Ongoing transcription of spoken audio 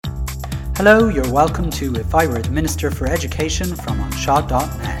Hello, you're welcome to If I Were the Minister for Education from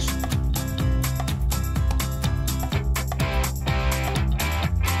onshaw.net.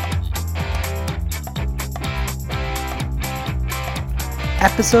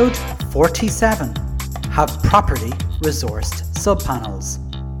 Episode 47. Have properly resourced subpanels.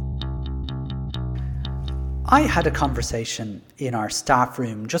 I had a conversation in our staff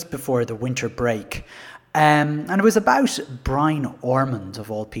room just before the winter break, and it was about Brian Ormond, of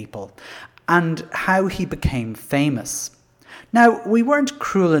all people, and how he became famous. Now, we weren't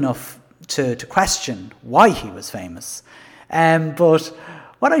cruel enough to question why he was famous, but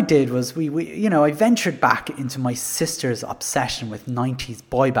what I did was I ventured back into my sister's obsession with 90s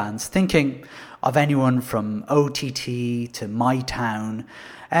boy bands, thinking of anyone from OTT to My Town.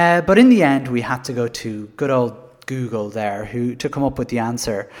 But in the end, we had to go to good old Google there to come up with the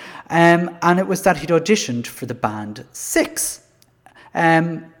answer. And it was that he'd auditioned for the band Six,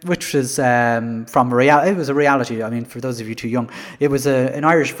 which was from it was a reality. I mean, for those of you too young, it was an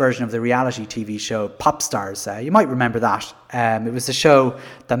Irish version of the reality TV show Pop Stars. You might remember that. It was a show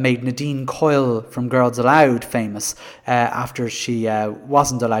that made Nadine Coyle from Girls Aloud famous after she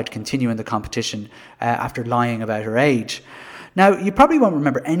wasn't allowed to continue in the competition after lying about her age. Now, you probably won't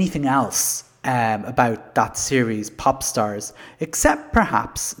remember anything else about that series, Pop Stars, except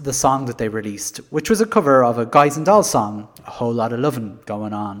perhaps the song that they released, which was a cover of a Guys and Dolls song, A Whole Lot of Lovin'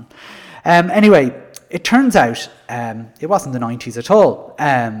 Going On. Anyway, it turns out it wasn't the 90s at all.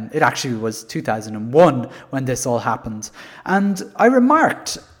 It actually was 2001 when this all happened. And I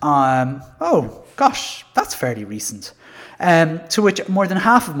remarked, oh gosh, that's fairly recent. To which more than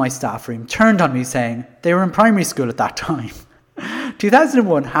half of my staff room turned on me saying they were in primary school at that time.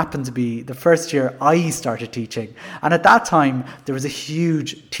 2001 happened to be the first year I started teaching, and at that time there was a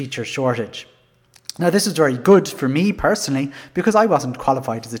huge teacher shortage. Now, this was very good for me personally because I wasn't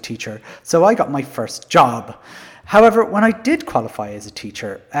qualified as a teacher, so I got my first job. However, when I did qualify as a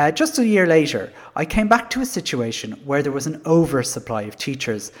teacher, just a year later, I came back to a situation where there was an oversupply of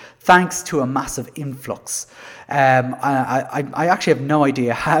teachers thanks to a massive influx. I actually have no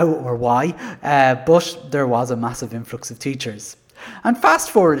idea how or why, but there was a massive influx of teachers. And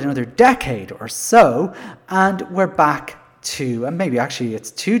fast forward another decade or so, and we're back to, and maybe actually it's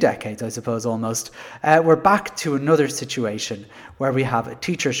 2 decades, I suppose, almost, we're back to another situation where we have a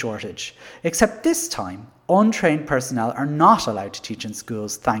teacher shortage. Except this time, untrained personnel are not allowed to teach in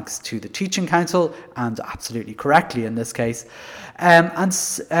schools thanks to the Teaching Council, and absolutely correctly in this case.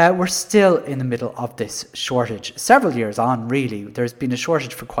 We're still in the middle of this shortage. Several years on, really, there's been a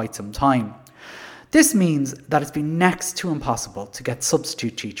shortage for quite some time. This means that it's been next to impossible to get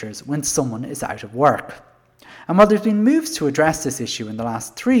substitute teachers when someone is out of work. And while there's been moves to address this issue in the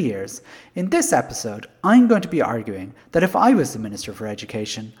last 3 years, in this episode, I'm going to be arguing that if I was the Minister for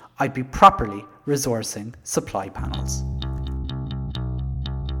Education, I'd be properly resourcing supply panels.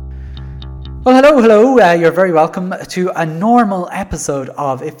 Well, hello. You're very welcome to a normal episode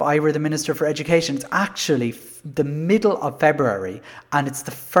of If I Were the Minister for Education. It's actually the middle of February, and it's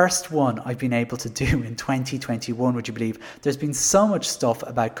the first one I've been able to do in 2021, would you believe? There's been so much stuff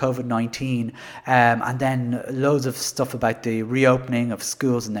about COVID-19 and then loads of stuff about the reopening of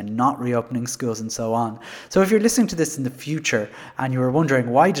schools and then not reopening schools and so on. So if you're listening to this in the future and you were wondering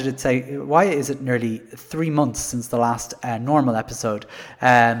why is it nearly 3 months since the last normal episode,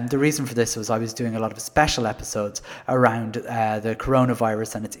 the reason for this was I was doing a lot of special episodes around the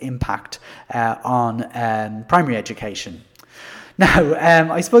coronavirus and its impact on primary education.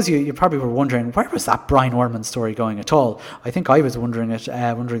 Now, I suppose you probably were wondering, where was that Brian Ormond story going at all? I think I was wondering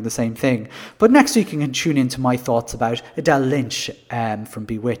the same thing. But next week you can tune into my thoughts about Adele Lynch from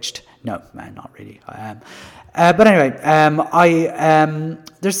Bewitched. No, not really. But anyway,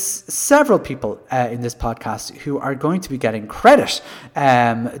 there's several people in this podcast who are going to be getting credit,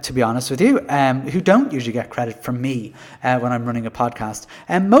 to be honest with you, who don't usually get credit from me when I'm running a podcast.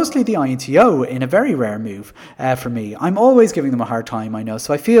 Mostly the INTO in a very rare move for me. I'm always giving them a hard time, I know,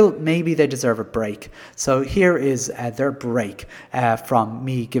 so I feel maybe they deserve a break. So here is their break from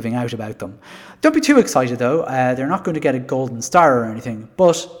me giving out about them. Don't be too excited though, they're not going to get a golden star or anything,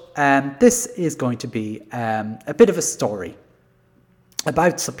 but this is going to be a bit of a story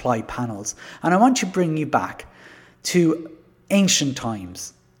about supply panels, and I want to bring you back to ancient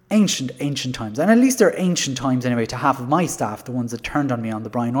times, ancient times, and at least they're ancient times anyway to half of my staff, the ones that turned on me on the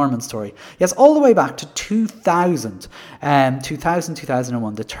Brian Ormond story. Yes, all the way back to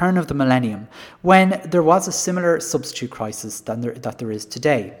 2001, the turn of the millennium, when there was a similar substitute crisis that there is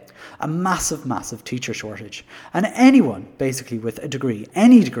today. A massive teacher shortage. And anyone, basically, with a degree,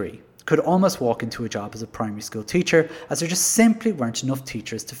 any degree, could almost walk into a job as a primary school teacher, as there just simply weren't enough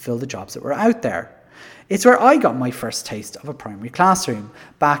teachers to fill the jobs that were out there. It's where I got my first taste of a primary classroom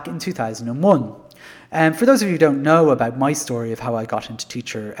back in 2001. For those of you who don't know about my story of how I got into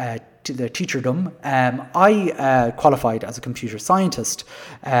teacherdom, I qualified as a computer scientist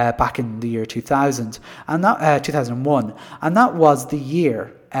back in the year 2000, and that 2001, and that was the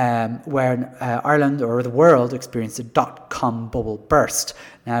year when Ireland or the world experienced a dot-com bubble burst.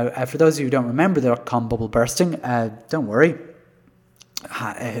 Now, for those of you who don't remember the dot-com bubble bursting, don't worry.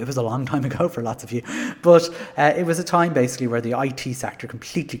 It was a long time ago for lots of you, but it was a time basically where the IT sector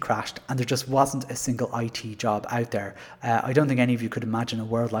completely crashed and there just wasn't a single IT job out there. I don't think any of you could imagine a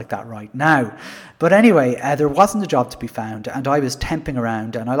world like that right now. But anyway, there wasn't a job to be found, and I was temping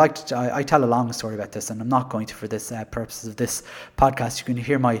around, and I tell a long story about this, and I'm not going to for this purposes of this podcast. You can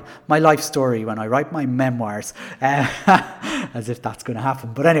hear my life story when I write my memoirs, as if that's going to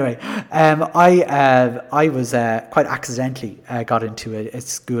happen. But anyway, I was quite accidentally got into a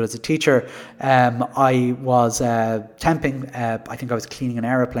school as a teacher. I was temping. I think I was cleaning an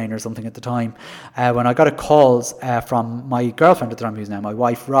aeroplane or something at the time, when I got a call from my girlfriend at the time, who's now my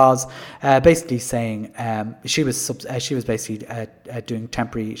wife, Roz, basically saying she was basically doing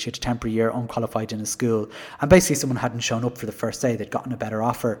temporary. She had a temporary year, unqualified in a school, and basically someone hadn't shown up for the first day. They'd gotten a better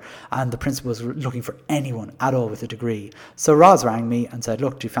offer, and the principal was looking for anyone at all with a degree. So Roz rang me and said,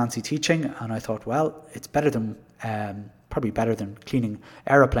 "Look, do you fancy teaching?" And I thought, well, it's better than probably better than cleaning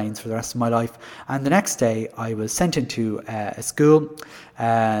aeroplanes for the rest of my life. And the next day I was sent into a school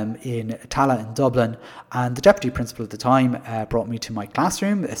in Tala in Dublin, and the deputy principal at the time brought me to my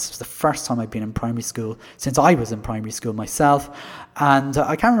classroom. This was the first time I'd been in primary school since I was in primary school myself, and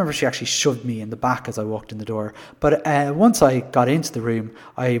I can't remember if she actually shoved me in the back as I walked in the door, but once I got into the room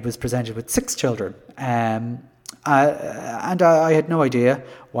I was presented with 6 children, and I had no idea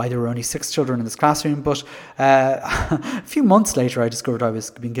why there were only 6 children in this classroom, but a few months later I discovered I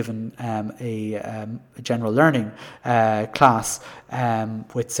was being given a general learning class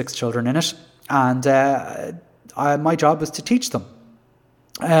with 6 children in it, and my job was to teach them.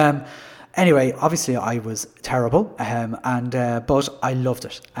 Anyway, obviously I was terrible, but I loved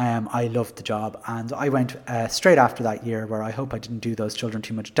it. I loved the job, and I went straight after that year, where I hope I didn't do those children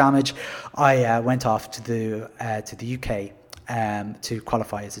too much damage. I went off to the UK to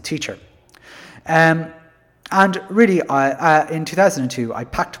qualify as a teacher. And really, in 2002, I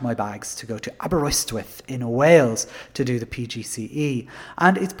packed my bags to go to Aberystwyth in Wales to do the PGCE.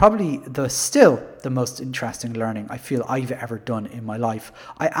 And it's probably still the most interesting learning I feel I've ever done in my life.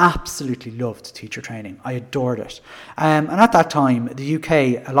 I absolutely loved teacher training. I adored it. And at that time, the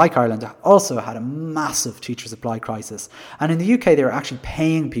UK, like Ireland, also had a massive teacher supply crisis. And in the UK, they were actually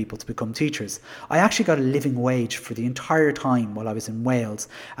paying people to become teachers. I actually got a living wage for the entire time while I was in Wales.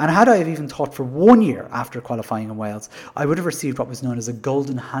 And had I have even taught for 1 year after qualifying in Wales, I would have received what was known as a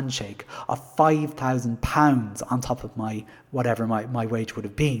golden handshake of £5,000 on top of whatever my wage would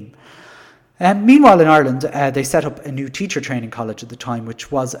have been. Meanwhile, in Ireland, they set up a new teacher training college at the time,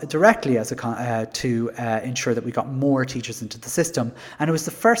 which was directly to ensure that we got more teachers into the system. And it was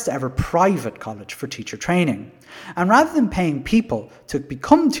the first ever private college for teacher training. And rather than paying people to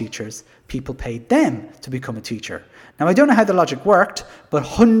become teachers, people paid them to become a teacher. Now, I don't know how the logic worked, but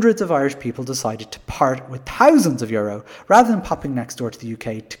hundreds of Irish people decided to part with thousands of euro rather than popping next door to the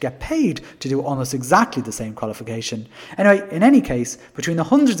UK to get paid to do almost exactly the same qualification. Anyway, in any case, between the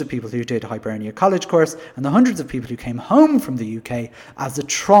hundreds of people who did Hibernia College course and the hundreds of people who came home from the UK, as the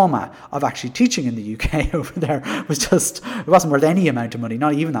trauma of actually teaching in the UK over there was just, it wasn't worth any amount of money,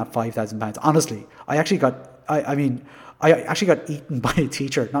 not even that £5,000. Honestly, I actually got eaten by a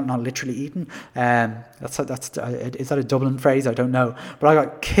teacher, not literally eaten. Is that a Dublin phrase? I don't know. But I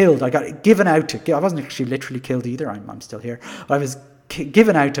got killed. I got given out to. I wasn't actually literally killed either. I'm still here. But I was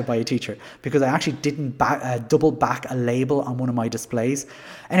given out to by a teacher because I actually didn't double back a label on one of my displays.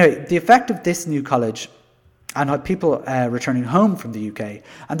 Anyway, the effect of this new college and had people returning home from the UK,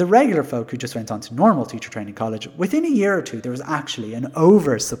 and the regular folk who just went on to normal teacher training college, within a year or two there was actually an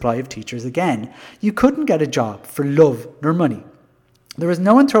oversupply of teachers again. You couldn't get a job for love nor money. There was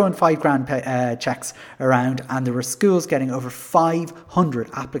no one throwing £5,000 checks around, and there were schools getting over 500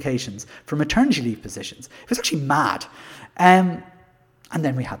 applications for maternity leave positions. It was actually mad. And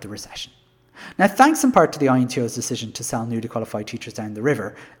then we had the recession. Now, thanks in part to the INTO's decision to sell newly qualified teachers down the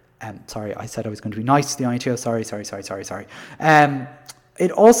river, sorry, I said I was going to be nice to the INTO. Sorry.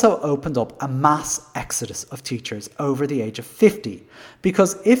 it also opened up a mass exodus of teachers over the age of 50,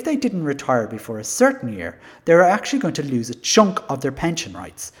 because if they didn't retire before a certain year, they were actually going to lose a chunk of their pension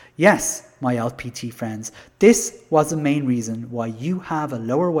rights. Yes, my LPT friends, this was the main reason why you have a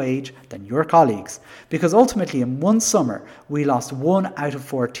lower wage than your colleagues, because ultimately in one summer we lost 1 out of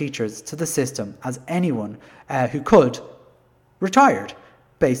 4 teachers to the system, as anyone who could retired,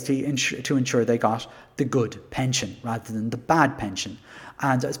 basically to ensure they got the good pension rather than the bad pension.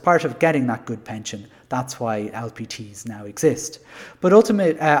 And as part of getting that good pension, that's why LPTs now exist. But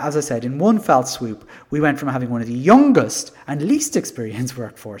ultimately, as I said, in one fell swoop, we went from having one of the youngest and least experienced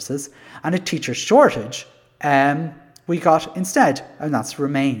workforces and a teacher shortage, we got instead, and that's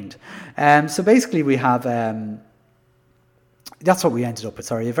remained. So basically we have... that's what we ended up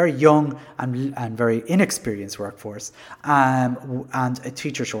with, a very young and very inexperienced workforce, and a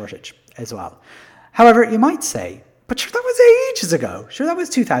teacher shortage as well. However, you might say, but sure, that was ages ago. Sure, that was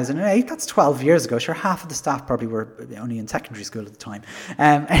 2008. That's 12 years ago. Sure, half of the staff probably were only in secondary school at the time.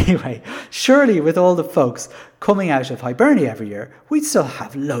 Anyway, surely with all the folks coming out of Hibernia every year, we'd still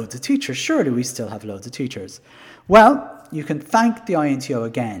have loads of teachers. Surely we still have loads of teachers. Well, you can thank the INTO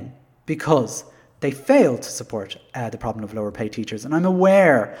again, because they failed to support the problem of lower paid teachers. And I'm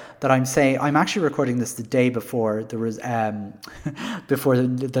aware that I'm actually recording this the day before before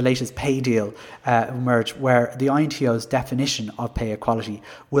the latest pay deal emerged, where the INTO's definition of pay equality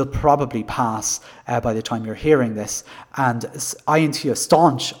will probably pass by the time you're hearing this. And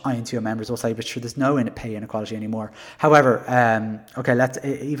staunch INTO members will say, but sure, there's no pay inequality anymore. However,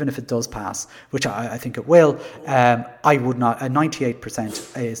 even if it does pass, which I think it will, I would not,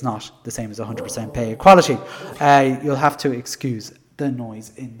 98% is not the same as 100% pay equality. You'll have to excuse the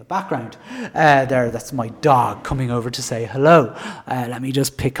noise in the background. That's my dog coming over to say hello. Let me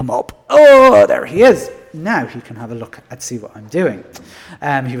just pick him up. Oh, there he is. Now he can have a look and see what I'm doing.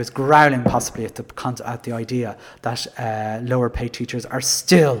 He was growling possibly at the idea that lower paid teachers are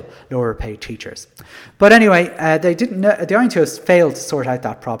still lower paid teachers. But anyway, the INTOs failed to sort out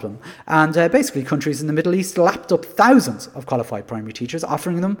that problem. And basically countries in the Middle East lapped up thousands of qualified primary teachers,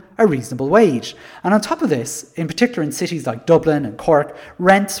 offering them a reasonable wage. And on top of this, in particular in cities like Dublin and Cork,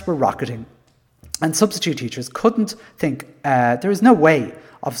 rents were rocketing. And substitute teachers couldn't think there was no way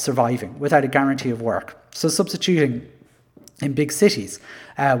of surviving without a guarantee of work. So substituting in big cities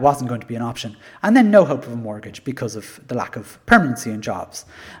wasn't going to be an option. And then no hope of a mortgage because of the lack of permanency in jobs.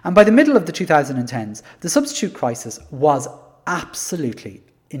 And by the middle of the 2010s, the substitute crisis was absolutely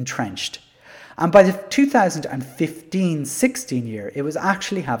entrenched. And by the 2015-16 year, it was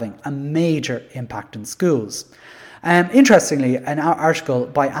actually having a major impact in schools. Interestingly, an article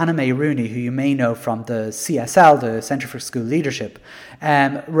by Anna May Rooney, who you may know from the CSL, the Centre for School Leadership,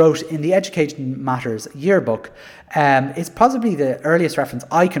 wrote in the Education Matters yearbook, it's possibly the earliest reference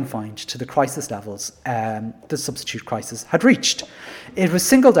I can find to the crisis levels the substitute crisis had reached. It was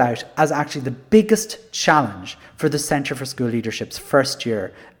singled out as actually the biggest challenge for the Centre for School Leadership's first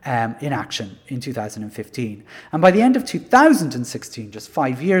year in action in 2015. And by the end of 2016, just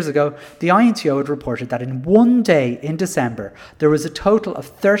 5 years ago, the INTO had reported that in one day in December, there was a total of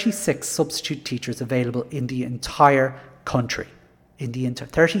 36 substitute teachers available in the entire country.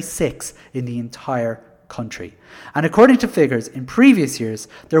 36 in the entire country. And according to figures in previous years,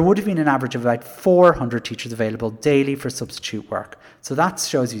 there would have been an average of about 400 teachers available daily for substitute work. So that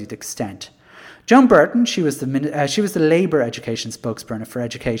shows you the extent. Joan Burton, she was the Labour education spokesperson for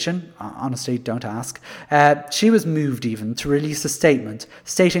education. Honestly, don't ask. She was moved even to release a statement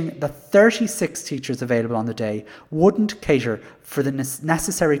stating that 36 teachers available on the day wouldn't cater for the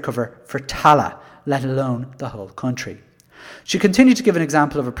necessary cover for Tallaght, let alone the whole country. She continued to give an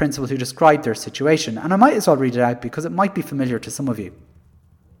example of a principal who described their situation, and I might as well read it out because it might be familiar to some of you.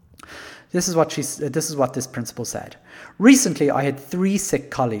 This is what this principal said. Recently, I had 3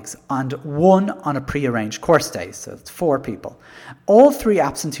 sick colleagues and 1 on a pre-arranged course day, so it's 4 people. All 3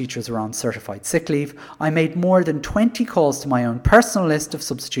 absent teachers were on certified sick leave. I made more than 20 calls to my own personal list of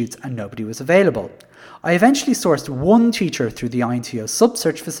substitutes and nobody was available. I eventually sourced 1 teacher through the INTO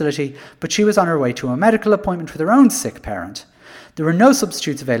sub-search facility, but she was on her way to a medical appointment with her own sick parent. There were no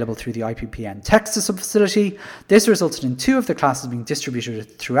substitutes available through the IPPN text-to-sub facility. This resulted in 2 of the classes being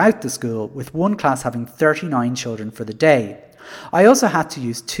distributed throughout the school, with 1 class having 39 children for the day. I also had to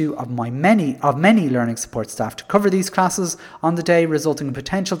use 2 of many learning support staff to cover these classes on the day, resulting in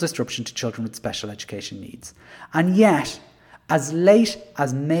potential disruption to children with special education needs. And yet, As late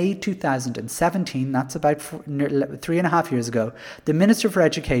as May 2017, that's about 3.5 years ago, the Minister for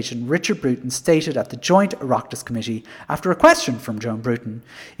Education, Richard Bruton, stated at the Joint Oireachtas Committee, after a question from Joan Bruton,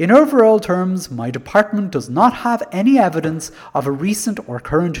 "In overall terms, my department does not have any evidence of a recent or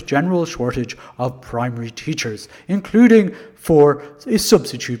current general shortage of primary teachers, including for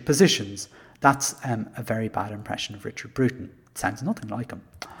substitute positions." That's a very bad impression of Richard Bruton. It sounds nothing like him.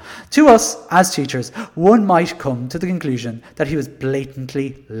 To us, as teachers, one might come to the conclusion that he was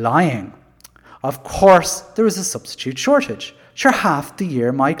blatantly lying. Of course, there was a substitute shortage. Sure, half the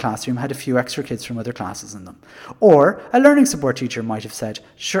year my classroom had a few extra kids from other classes in them. Or a learning support teacher might have said,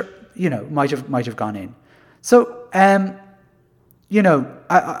 sure, might have gone in. So, I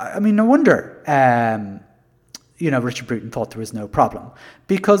mean, no wonder, Richard Bruton thought there was no problem,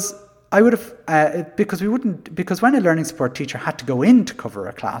 because because when a learning support teacher had to go in to cover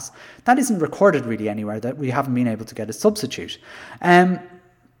a class, that isn't recorded really anywhere, that we haven't been able to get a substitute. And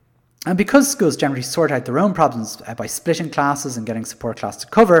because schools generally sort out their own problems by splitting classes and getting support class to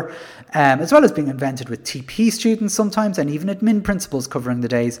cover, as well as being invented with TP students sometimes, and even admin principals covering the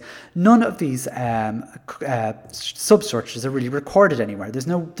days, none of these sub-shortages are really recorded anywhere. There's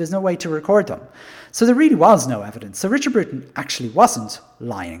no way to record them. So there really was no evidence. So Richard Bruton actually wasn't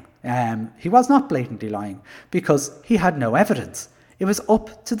lying. He was not blatantly lying, because he had no evidence. It was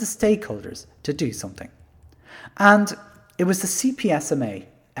up to the stakeholders to do something. And it was the CPSMA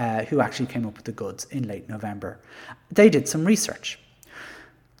who actually came up with the goods in late November. They did some research.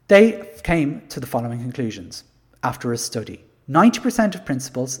 They came to the following conclusions after a study. 90% of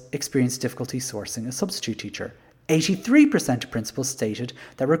principals experienced difficulty sourcing a substitute teacher. 83% of principals stated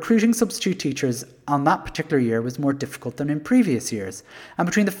that recruiting substitute teachers on that particular year was more difficult than in previous years. And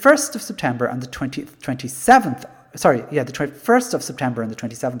between the 1st of September and the 21st of September and the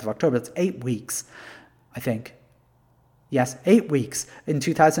 27th of October, that's 8 weeks, I think. Yes, 8 weeks in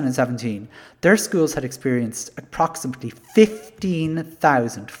 2017, their schools had experienced approximately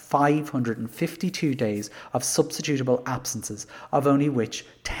 15,552 days of substitutable absences, of only which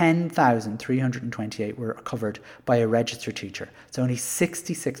 10,328 were covered by a registered teacher. So only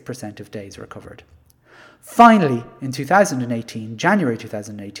 66% of days were covered. Finally, in January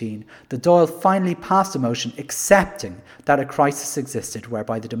 2018, the Dáil finally passed a motion accepting that a crisis existed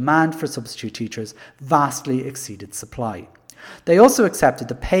whereby the demand for substitute teachers vastly exceeded supply. They also accepted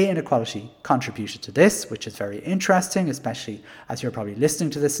the pay inequality contributed to this, which is very interesting, especially as you're probably listening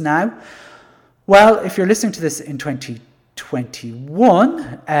to this now. Well, if you're listening to this in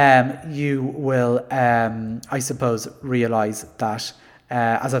 2021, you will, I suppose, realise that,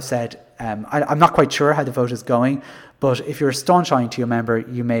 as I've said, I'm not quite sure how the vote is going, but if you're a staunch INTO member,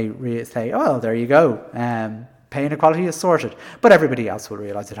 you may say, oh, there you go, pay inequality is sorted, but everybody else will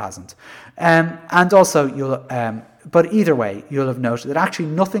realise it hasn't. And also, but either way, you'll have noted that actually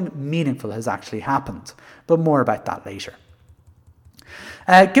nothing meaningful has actually happened, but more about that later.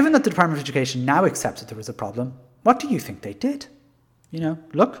 Given that the Department of Education now accepts that there was a problem, what do you think they did?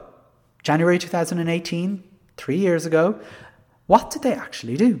 Look, January 2018, 3 years ago, what did they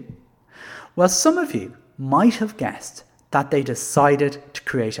actually do? Well, some of you might have guessed that they decided to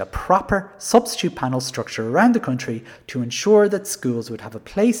create a proper substitute panel structure around the country to ensure that schools would have a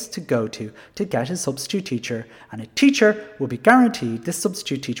place to go to get a substitute teacher, and this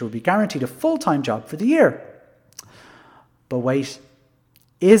substitute teacher will be guaranteed a full-time job for the year. But wait,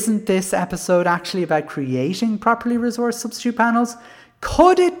 isn't this episode actually about creating properly resourced substitute panels?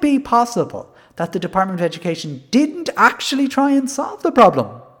 Could it be possible that the Department of Education didn't actually try and solve the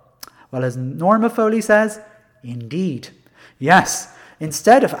problem? Well, as Norma Foley says, indeed. Yes,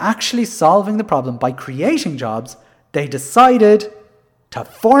 instead of actually solving the problem by creating jobs, they decided to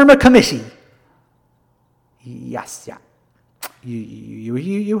form a committee. Yes, yeah.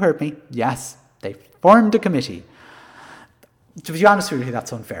 You heard me. Yes, they formed a committee. To be honest with you,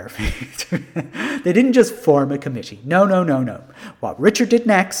 that's unfair. They didn't just form a committee. No. What Richard did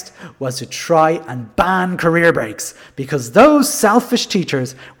next was to try and ban career breaks, because those selfish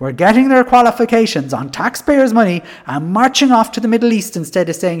teachers were getting their qualifications on taxpayers' money and marching off to the Middle East instead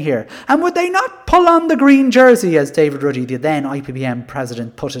of staying here. And would they not pull on the green jersey, as David Ruddy, the then IPPN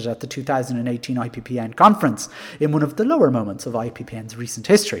president, put it at the 2018 IPPN conference, in one of the lower moments of IPPN's recent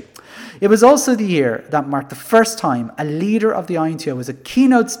history? It was also the year that marked the first time a leader of the INTO was a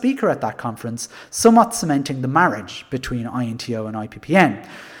keynote speaker at that conference, somewhat cementing the marriage between INTO and IPPN.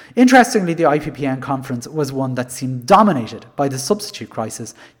 Interestingly, the IPPN conference was one that seemed dominated by the substitute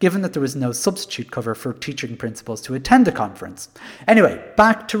crisis, given that there was no substitute cover for teaching principals to attend the conference. Anyway,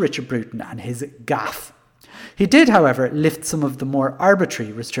 back to Richard Bruton and his gaffe. He did, however, lift some of the more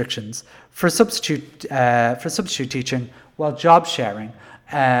arbitrary restrictions for substitute teaching while job sharing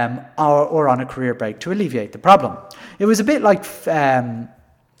or on a career break to alleviate the problem. It was a bit like trying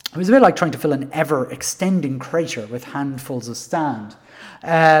to fill an ever-extending crater with handfuls of sand.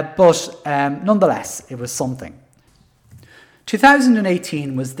 But nonetheless, it was something.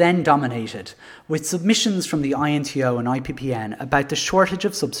 2018 was then dominated with submissions from the INTO and IPPN about the shortage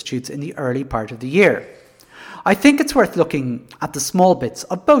of substitutes in the early part of the year. I think it's worth looking at the small bits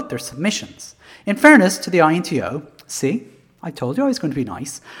of both their submissions. In fairness to the INTO, see, I told you I was going to be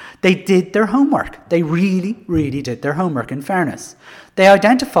nice, they did their homework. They really, really did their homework, in fairness. They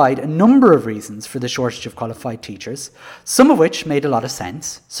identified a number of reasons for the shortage of qualified teachers, some of which made a lot of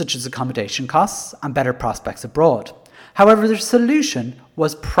sense, such as accommodation costs and better prospects abroad. However, their solution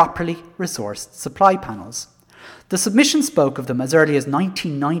was properly resourced supply panels. The submission spoke of them as early as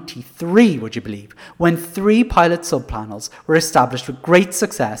 1993, would you believe, when 3 pilot sub-panels were established with great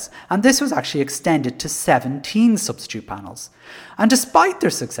success, and this was actually extended to 17 substitute panels. And despite their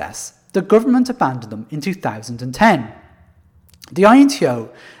success, the government abandoned them in 2010. The INTO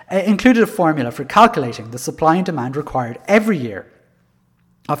included a formula for calculating the supply and demand required every year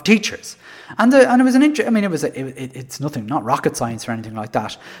of teachers, and it was it's nothing, not rocket science or anything like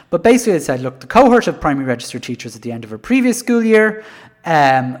that. But basically, it said, look, the cohort of primary registered teachers at the end of a previous school year,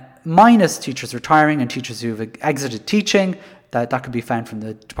 minus teachers retiring and teachers who have exited teaching. That could be found from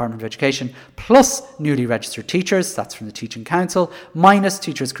the Department of Education, plus newly registered teachers, that's from the Teaching Council, minus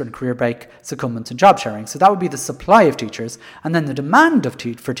teachers in career break, secondments and job sharing. So that would be the supply of teachers, and then the demand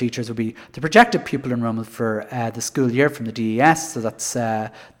for teachers would be the projected pupil enrolment for the school year from the DES, so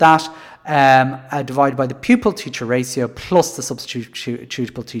that's divided by the pupil-teacher ratio plus the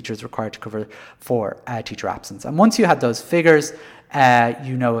substitutable teachers required to cover for teacher absence. And once you had those figures,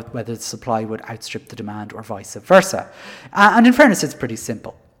 you know whether the supply would outstrip the demand or vice versa. And in fairness, it's pretty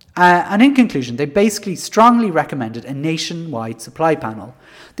simple. And in conclusion, they basically strongly recommended a nationwide supply panel.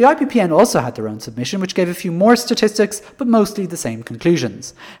 The IPPN also had their own submission, which gave a few more statistics, but mostly the same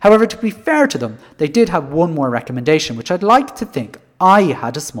conclusions. However, to be fair to them, they did have one more recommendation, which I'd like to think I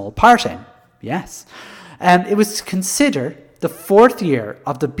had a small part in. Yes. It was to consider the 4th year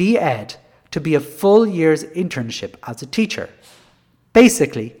of the B.Ed to be a full year's internship as a teacher.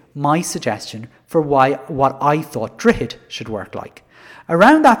 Basically, my suggestion for what I thought Droichead should work like.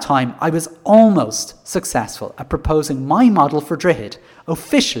 Around that time, I was almost successful at proposing my model for Droichead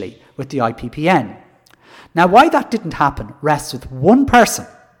officially with the IPPN. Now, why that didn't happen rests with one person,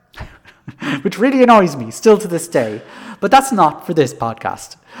 which really annoys me still to this day, but that's not for this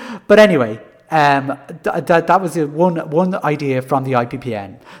podcast. But anyway, that was one idea from the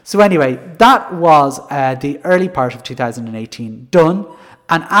IPPN. So anyway, that was the early part of 2018 done,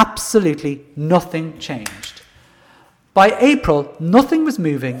 and absolutely nothing changed. By April, nothing was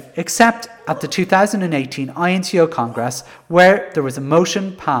moving except at the 2018 INTO Congress, where there was a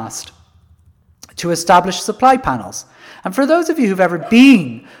motion passed to establish supply panels. And for those of you who've ever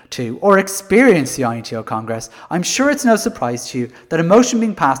been to or experienced the INTO Congress, I'm sure it's no surprise to you that a motion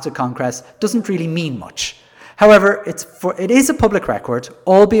being passed at Congress doesn't really mean much. However, it is a public record,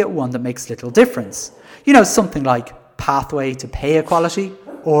 albeit one that makes little difference. You know, something like pathway to pay equality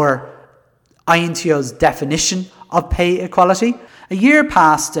or INTO's definition of pay equality. A year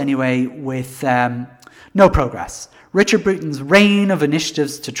passed anyway with no progress. Richard Bruton's reign of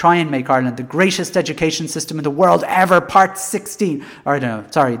initiatives to try and make Ireland the greatest education system in the world ever, part 16,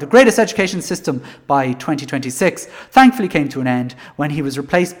 the greatest education system by 2026, thankfully came to an end when he was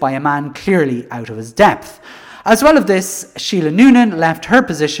replaced by a man clearly out of his depth. As well as this, Sheila Noonan left her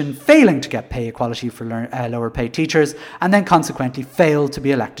position, failing to get pay equality for lower paid teachers, and then consequently failed to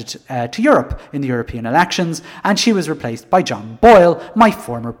be elected to Europe in the European elections, and she was replaced by John Boyle, my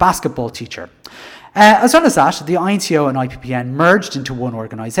former basketball teacher. As well as that, the INTO and IPPN merged into one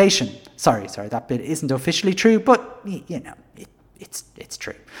organisation. Sorry, that bit isn't officially true, but, you know, it's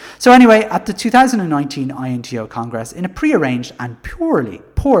true. So anyway, at the 2019 INTO Congress, in a pre-arranged and poorly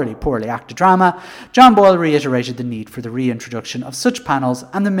acted drama, John Boyle reiterated the need for the reintroduction of such panels,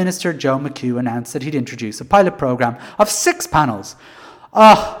 and the Minister, Joe McHugh, announced that he'd introduce a pilot programme of 6 panels.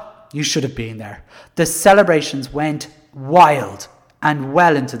 Oh, you should have been there. The celebrations went wild and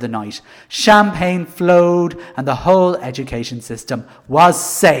well into the night. Champagne flowed and the whole education system was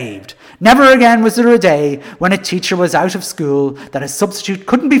saved. Never again was there a day when a teacher was out of school that a substitute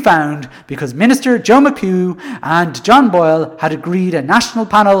couldn't be found because Minister Joe McHugh and John Boyle had agreed a national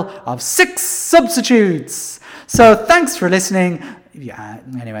panel of 6 substitutes. So thanks for listening.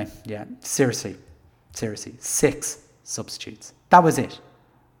 Seriously, 6 substitutes. That was it.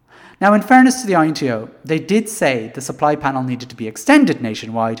 Now, in fairness to the INTO, they did say the supply panel needed to be extended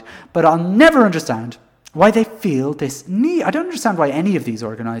nationwide, but I'll never understand why they feel this need. I don't understand why any of these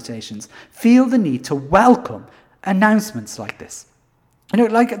organisations feel the need to welcome announcements like this.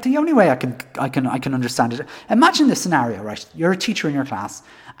 Like the only way I can understand it. Imagine this scenario, right? You're a teacher in your class,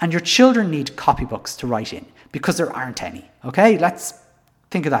 and your children need copybooks to write in because there aren't any. Okay, let's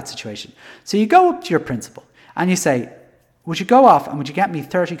think of that situation. So you go up to your principal and you say, "Would you go off and would you get me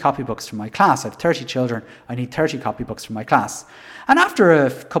 30 copybooks from my class? I have 30 children. I need 30 copybooks from my class." And after a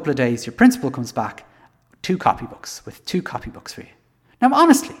couple of days, your principal comes back, 2 copybooks with 2 copybooks for you. Now,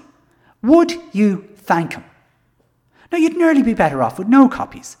 honestly, would you thank him? No, you'd nearly be better off with no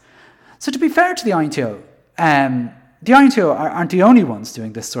copies. So to be fair to the INTO, the INTO aren't the only ones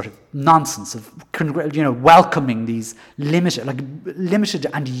doing this sort of nonsense of welcoming these limited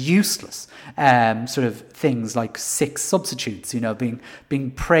and useless sort of things like 6 substitutes,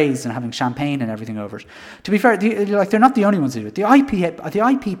 being praised and having champagne and everything over it. To be fair, they're not the only ones who do it. The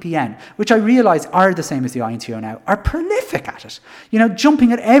IPPN, which I realise are the same as the INTO now, are prolific at it.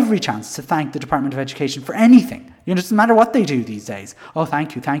 Jumping at every chance to thank the Department of Education for anything. It doesn't matter what they do these days. Oh,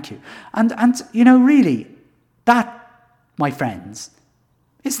 thank you. And really, that, my friends,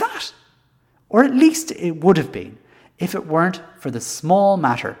 is that. Or at least it would have been if it weren't for the small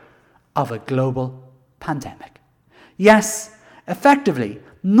matter of a global pandemic. Yes, effectively,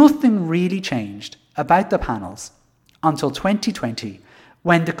 nothing really changed about the panels until 2020,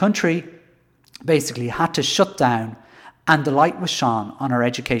 when the country basically had to shut down and the light was shone on our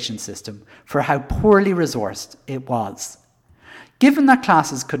education system for how poorly resourced it was. Given that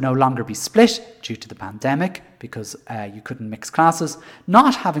classes could no longer be split due to the pandemic, because you couldn't mix classes,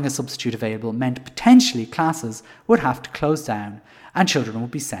 not having a substitute available meant potentially classes would have to close down and children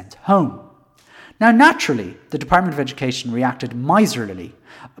would be sent home. Now, naturally, the Department of Education reacted miserly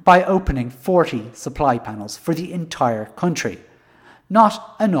by opening 40 supply panels for the entire country.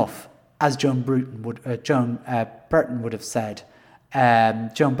 Not enough, as Joan Burton would have said.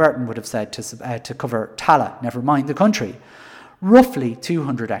 Joan Burton would have said to cover Tallaght, never mind the country. Roughly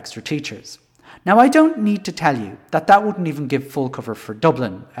 200 extra teachers. Now, I don't need to tell you that wouldn't even give full cover for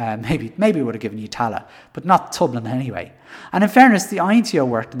Dublin. Maybe it would have given you Tallaght, but not Dublin anyway. And in fairness, the INTO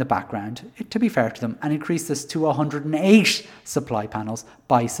worked in the background, to be fair to them, and increased this to 108 supply panels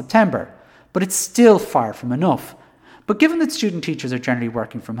by September. But it's still far from enough. But given that student teachers are generally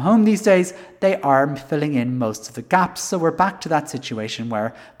working from home these days, they are filling in most of the gaps. So we're back to that situation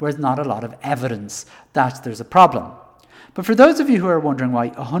where there's not a lot of evidence that there's a problem. But for those of you who are wondering why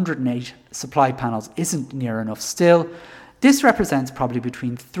 108 supply panels isn't near enough still, this represents probably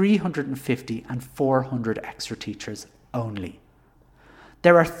between 350 and 400 extra teachers only.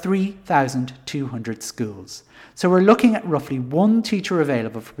 There are 3,200 schools, so we're looking at roughly 1 teacher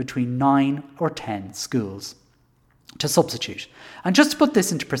available for between 9 or 10 schools to substitute. And just to put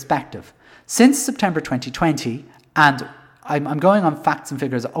this into perspective, since September 2020, and I'm going on facts and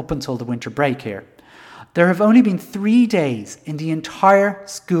figures up until the winter break here, there have only been 3 days in the entire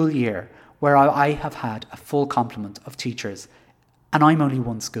school year where I have had a full complement of teachers, and I'm only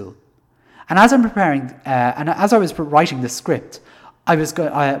one school. And as I'm preparing, and as I was writing the script,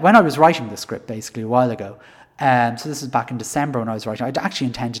 when I was writing the script basically a while ago, so this is back in December when I was writing, I'd actually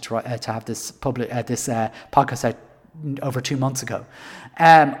intended to have this podcast out over 2 months ago.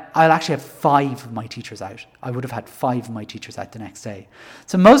 I'll actually have 5 of my teachers out. I would have had 5 of my teachers out the next day.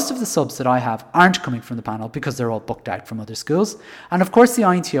 So most of the subs that I have aren't coming from the panel because they're all booked out from other schools. And of course the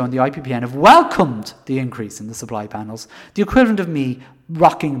INTO and the IPPN have welcomed the increase in the supply panels, the equivalent of me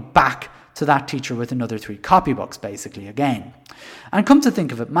rocking back to that teacher with another 3 copybooks basically again. And come to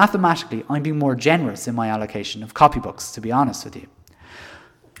think of it, mathematically I'm being more generous in my allocation of copybooks, to be honest with you.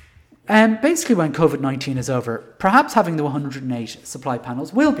 Basically, when COVID-19 is over, perhaps having the 108 supply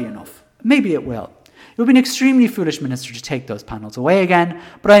panels will be enough. Maybe it will. It would be an extremely foolish minister to take those panels away again,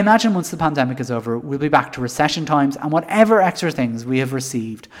 but I imagine once the pandemic is over, we'll be back to recession times, and whatever extra things we have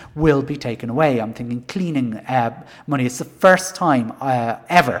received will be taken away. I'm thinking cleaning money. It's the first time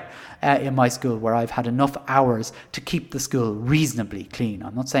ever in my school where I've had enough hours to keep the school reasonably clean.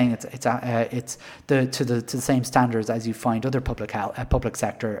 I'm not saying it's to the same standards as you find other public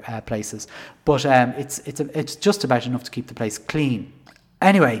sector places, but it's just about enough to keep the place clean.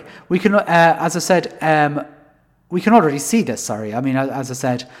 Anyway, we can, as I said, we can already see this, I mean, as I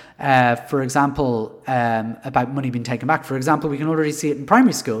said, for example, about money being taken back. For example, we can already see it in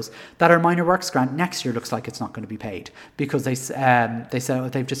primary schools that our minor works grant next year looks like it's not going to be paid because they said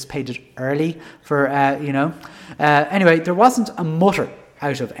they've just paid it early for, Anyway, there wasn't a mutter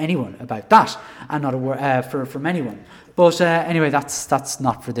out of anyone about that, and not a word from anyone. But anyway, that's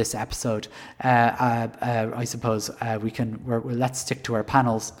not for this episode. I suppose let's stick to our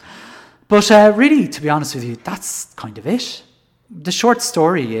panels. But really, to be honest with you, that's kind of it. The short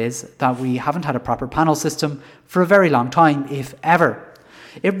story is that we haven't had a proper panel system for a very long time, if ever.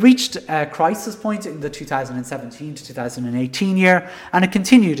 It reached a crisis point in the 2017 to 2018 year, and it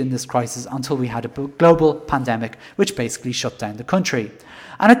continued in this crisis until we had a global pandemic, which basically shut down the country.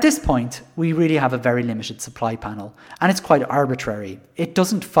 And at this point, we really have a very limited supply panel, and it's quite arbitrary. It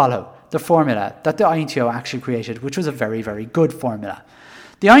doesn't follow the formula that the INTO actually created, which was a very, very good formula.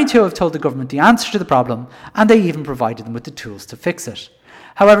 The INTO have told the government the answer to the problem, and they even provided them with the tools to fix it.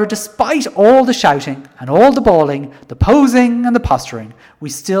 However, despite all the shouting and all the bawling, the posing and the posturing,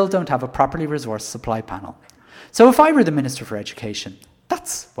 we still don't have a properly resourced supply panel. So if I were the Minister for Education,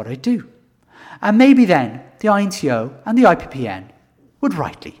 that's what I'd do. And maybe then the INTO and the IPPN would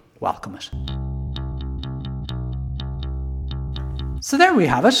rightly welcome it. So there we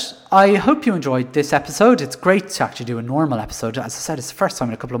have it. I hope you enjoyed this episode. It's great to actually do a normal episode. As I said, it's the first time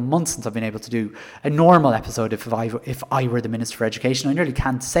in a couple of months since I've been able to do a normal episode if I were the Minister for Education. I nearly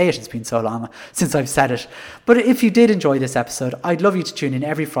can't say it. It's been so long since I've said it. But if you did enjoy this episode, I'd love you to tune in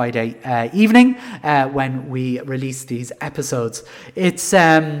every Friday evening when we release these episodes. It's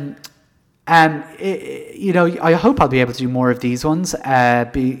I hope I'll be able to do more of these ones.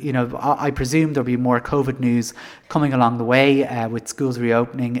 I presume there'll be more COVID news coming along the way with schools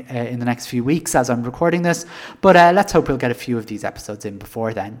reopening in the next few weeks as I'm recording this. But let's hope we'll get a few of these episodes in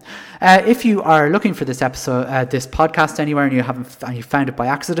before then. If you are looking for this episode, this podcast anywhere, and you found it by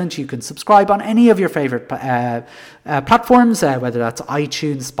accident, you can subscribe on any of your favorite platforms, whether that's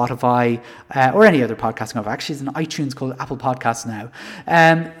iTunes, Spotify, or any other podcasting app. Actually, it's an iTunes called Apple Podcasts now.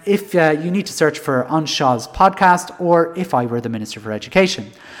 If you need to search for On Shaw's podcast or If I Were the Minister for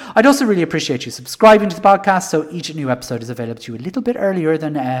Education. I'd also really appreciate you subscribing to the podcast so each new episode is available to you a little bit earlier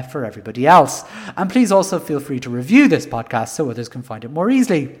than for everybody else. And please also feel free to review this podcast so others can find it more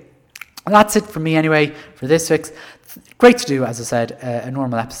easily. And that's it from me anyway for this fix. Great to do, as I said, a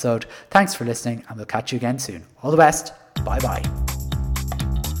normal episode. Thanks for listening, and we'll catch you again soon. All the best. Bye-bye.